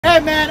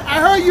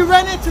you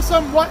ran into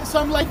some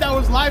like that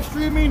was live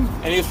streaming,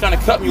 and he was trying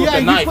to cut me with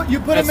the knife. You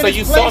put him and in so you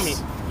his place.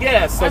 saw me.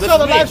 Yeah, so I this saw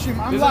is the me. live stream.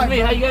 I'm this live, is me.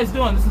 bro. How you guys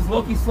doing? This is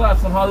Loki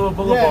Slaps on Hollywood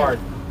Boulevard.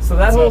 Yeah. So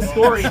that whole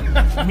story,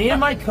 me and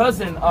my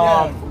cousin,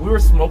 we were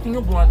smoking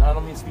a blunt. I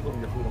don't mean to speak over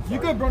your food. You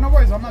good, bro? No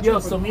worries. I'm not. Yo,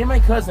 so me and my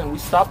cousin, we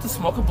stopped to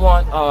smoke a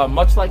blunt,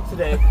 much like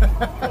today.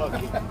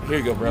 Here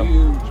you go, bro.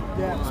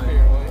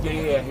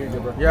 Yeah, here you go,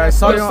 bro. Yeah, I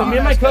saw you. So me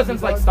and my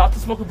cousins like stopped to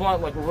smoke a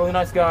blunt. Like we're really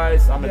nice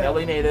guys. I'm an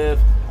LA native,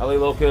 LA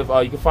locative.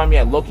 You can find me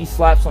at Loki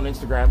Slaps on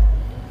Instagram.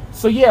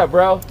 So yeah,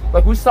 bro.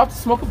 Like we stopped to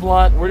smoke a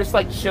blunt. We're just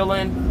like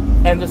chilling,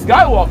 and this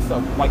guy walks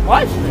up, like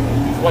live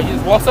streaming. He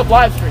just walks up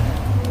live streaming.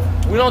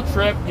 We don't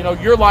trip, you know.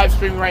 You're live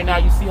streaming right now.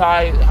 You see how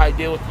I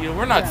deal with you.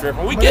 We're not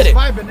tripping. We get it.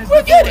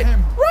 We get it.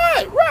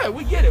 Right.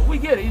 We get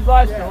it. He's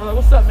live streaming. We're like,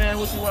 what's up, man?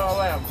 What's you want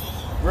to am?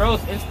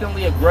 Bro's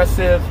instantly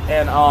aggressive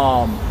and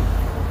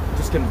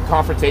just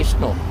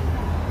confrontational.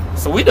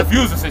 So we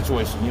diffuse the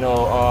situation. You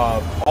know,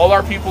 all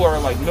our people are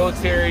like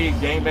military,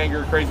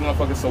 gangbanger, crazy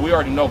motherfuckers. So we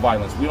already know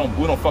violence. We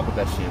don't fuck with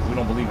that shit. We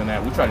don't believe in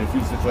that. We try to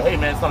diffuse the situation. Hey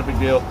man, it's not a big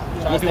deal.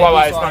 Whoopty wow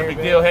wow, it's not a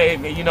big deal. Hey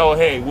man, you know,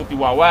 hey whoopty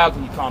wow wow,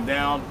 can you calm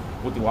down?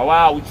 Whoopty wow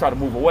wow, we try to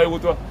move away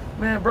with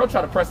man, bro.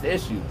 Try to press the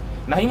issue.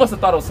 Now he must have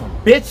thought it was some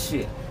bitch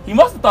shit.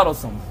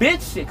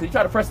 Because he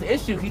tried to press the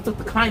issue. He took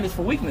the kindness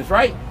for weakness,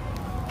 right?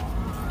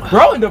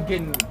 Bro ended up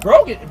getting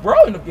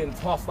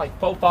tossed like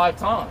 4, 5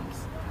 times.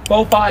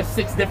 4, 5,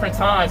 6 different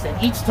times,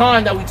 and each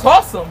time that we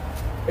toss him,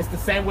 it's the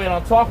same way that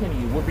I'm talking to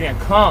you. We're being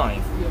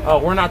kind.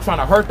 We're not trying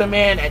to hurt the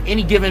man at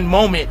any given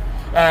moment.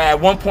 At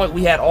one point,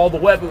 we had all the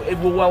weapons. At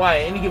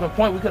any given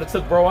point, we could have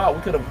took bro out.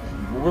 We could have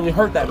really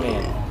hurt that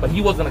man, but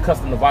he wasn't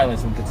accustomed to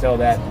violence. We could tell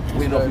that. We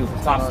didn't know if he was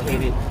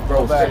intoxicated.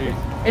 Bro was tripping.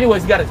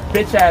 Anyways, he got his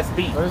bitch ass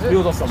beat. He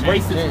was on some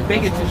racist,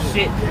 bigoted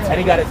shit, and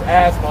he got his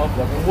ass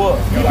motherfucking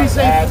whooped.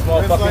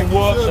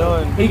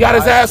 He got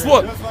his ass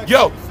whooped.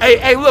 Yo,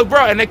 hey, look,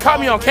 bro, and they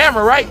caught me on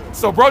camera, right?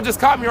 So bro just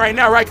caught me right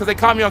now, right? Because they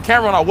caught me on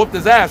camera and I whooped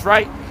his ass,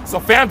 right? So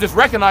fam just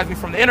recognized me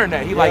from the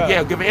internet. He like,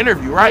 yeah, give an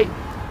interview, right?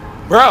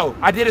 Bro,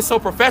 I did it so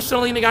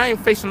professionally, nigga. I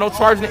ain't facing no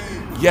charge.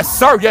 Yes,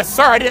 sir.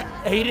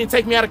 He didn't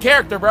take me out of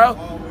character, bro.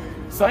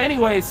 So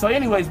anyways,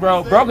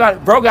 bro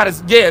got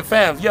his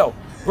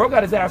Bro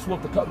got his ass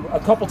whooped a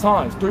couple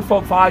times, 3,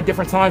 4, 5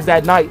 different times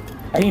that night,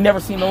 and he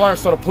never seemed to learn.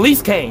 So the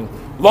police came.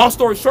 Long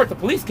story short, the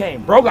police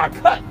came. Bro got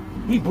cut.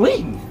 He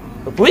bleeding.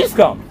 The police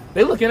come.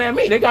 They looking at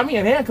me. They got me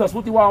in handcuffs.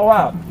 Whoopty wow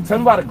wow. Tell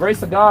me about the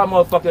grace of God,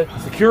 motherfucker.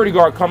 Security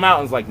guard come out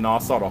and was like, no, I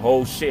saw the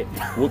whole shit.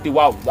 Whoopty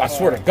wow. I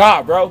swear to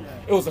God, bro.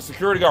 It was a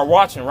security guard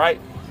watching,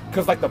 right?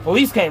 Because, like, the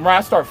police came, right?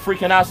 I started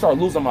freaking out. I started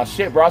losing my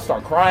shit, bro. I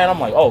started crying. I'm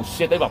like, oh,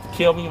 shit, they about to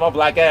kill me, my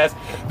black ass.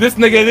 This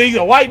nigga, he's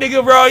a white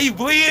nigga, bro. He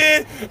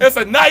bleeding. It's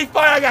a knife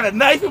fight. I got a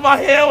knife in my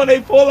hand when they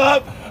pull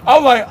up.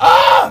 I'm like,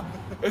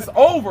 it's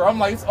over. I'm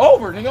like, it's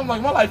over, nigga. I'm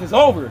like, my life is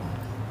over.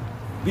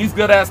 These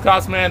good-ass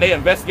cops, man, they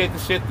investigate the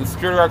shit. The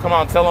security guard come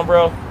out and tell them,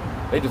 bro.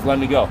 They just let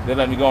me go. They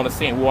let me go on the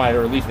scene. We wanted to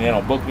release me. They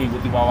don't book me.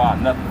 Nothing.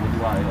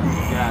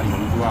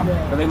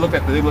 But they looked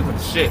at the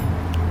shit.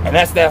 And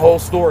that's that whole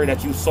story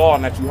that you saw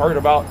and that you heard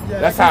about.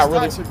 Yeah, that's how I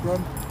really. Toxic, bro.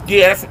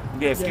 Yeah,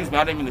 excuse me,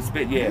 I didn't mean to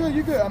spit. Yeah.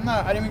 You're good.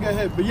 I didn't even get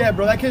hit. But yeah,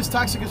 bro, that kid's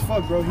toxic as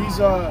fuck, bro. He's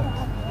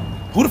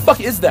Who the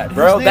fuck is that,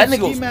 bro? That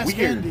nigga was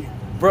weird.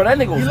 Bro, that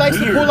nigga was weird. He likes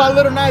to pull out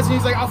little knives and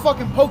he's like, I'll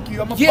fucking poke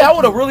you. I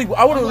would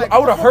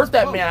have hurt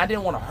that man. I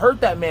didn't want to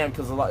hurt that man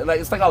because like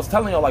it's like I was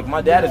telling you, like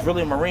my dad is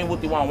really a Marine with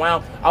the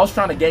wow. I was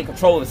trying to gain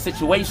control of the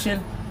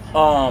situation.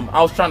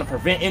 I was trying to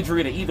prevent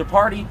injury to either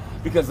party.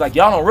 Because like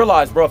y'all don't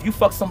realize, bro, if you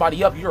fuck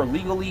somebody up, you're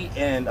legally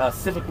and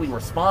civically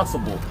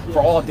responsible for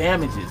all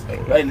damages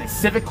in the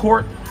civic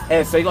court.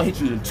 And so they're gonna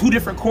hit you in 2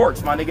 different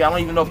courts, my nigga. I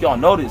don't even know if y'all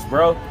know this,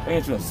 bro. They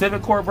hit you in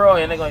civic court, bro,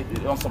 and they're gonna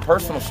on some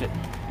personal shit.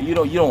 You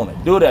don't want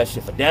to do that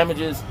shit for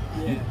damages.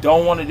 You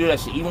don't want to do that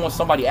shit, even when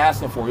somebody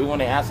asking for it. Even when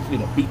they asking for you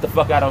to beat the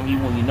fuck out of them,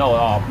 even when you know,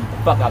 oh, beat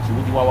the fuck out you.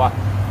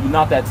 You're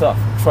not that tough.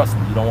 Trust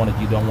me, you don't want to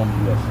do that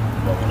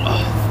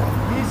shit.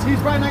 He's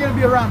probably not gonna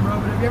be around, bro.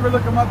 But if you ever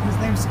look him up, his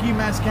name's Ski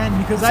Mask Candy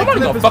because somebody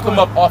gonna fuck him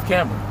up off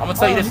camera. I'm gonna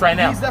tell you this right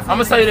now.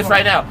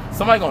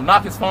 Somebody gonna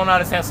knock his phone out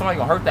of his hand. Somebody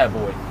gonna hurt that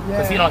boy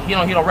because he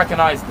don't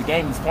recognize the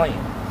game he's playing. You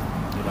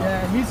know?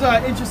 Yeah, he's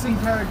an interesting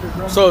character,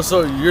 bro.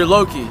 So you're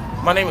Loki.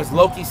 My name is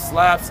Loki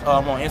Slaps.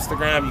 I'm on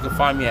Instagram. You can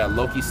find me at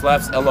Loki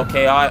Slaps,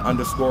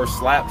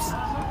 LOKI_slaps.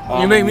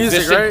 You make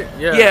music, right?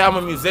 Yeah, I'm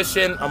a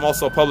musician. I'm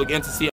also a public entity.